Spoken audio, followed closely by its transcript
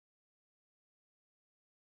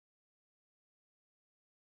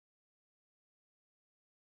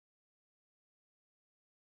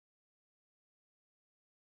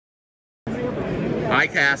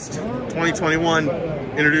iCast 2021.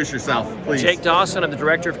 Introduce yourself, please. Jake Dawson, I'm the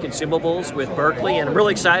Director of Consumables with Berkley, and I'm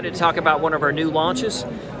really excited to talk about one of our new launches.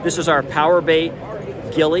 This is our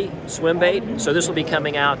Powerbait Gilly swim bait. So this will be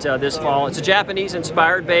coming out this fall. It's a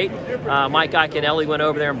Japanese-inspired bait. Mike Iaconelli went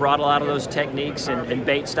over there and brought a lot of those techniques and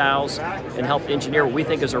bait styles and helped engineer what we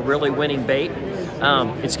think is a really winning bait.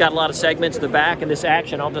 It's got a lot of segments in the back, and this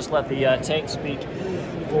action, I'll just let the tank speak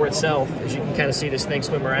for itself, as you can kind of see this thing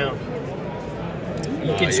swim around.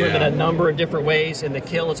 You can swim in a number of different ways. In the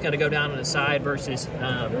kill, it's going to go down on the side versus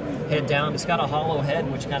head down. It's got a hollow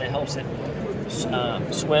head, which kind of helps it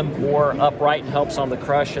swim more upright and helps on the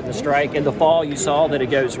crush and the strike. In the fall, you saw that it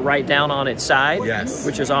goes right down on its side, yes,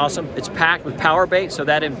 which is awesome. It's packed with power bait, so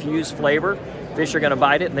that infused flavor. Fish are going to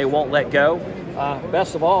bite it and they won't let go.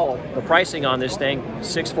 Best of all, the pricing on this thing,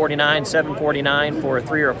 $6.49, $7.49 for a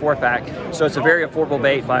 3 or a 4 pack. So it's a very affordable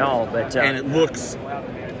bait by all. But and it looks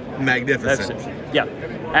magnificent. Yeah,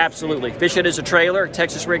 absolutely. Fish it as a trailer,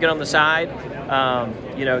 Texas rig it on the side.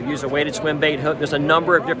 You know, use a weighted swim bait hook. There's a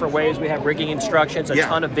number of different ways. We have rigging instructions, a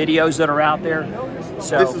ton of videos that are out there.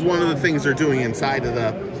 So this is one of the things they're doing inside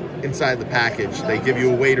the package. They give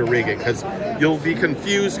you a way to rig it, because you'll be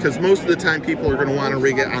confused, because most of the time people are going to want to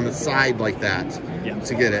rig it on the side like that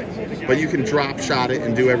to get it. But you can drop shot it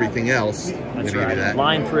and do everything else. That's right.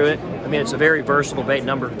 Line through it. I mean, it's a very versatile bait,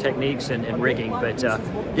 number of techniques and rigging. But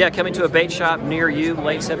yeah, coming to a bait shop near you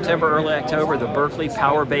late September, early October, the Berkley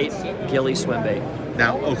Powerbait Gilly swim bait.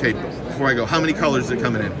 Now, okay, before I go, how many colors are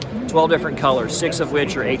coming in? 12 different colors, 6 of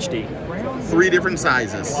which are HD. 3 different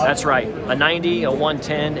sizes. That's right, a 90, a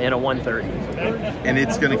 110, and a 130. And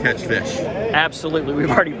it's going to catch fish. Absolutely, we've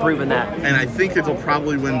already proven that. And I think it'll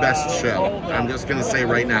probably win Best Show. I'm just going to say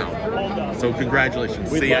right now. So congratulations.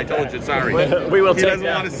 See, I told you, sorry. We will he take doesn't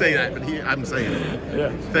that. want to say that, but I'm saying it.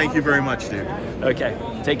 Yeah. Thank you very much, dude. Okay,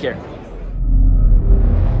 take care.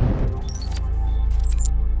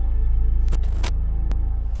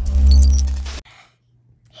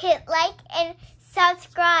 Hit like and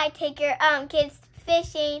subscribe. Take your kids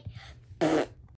fishing.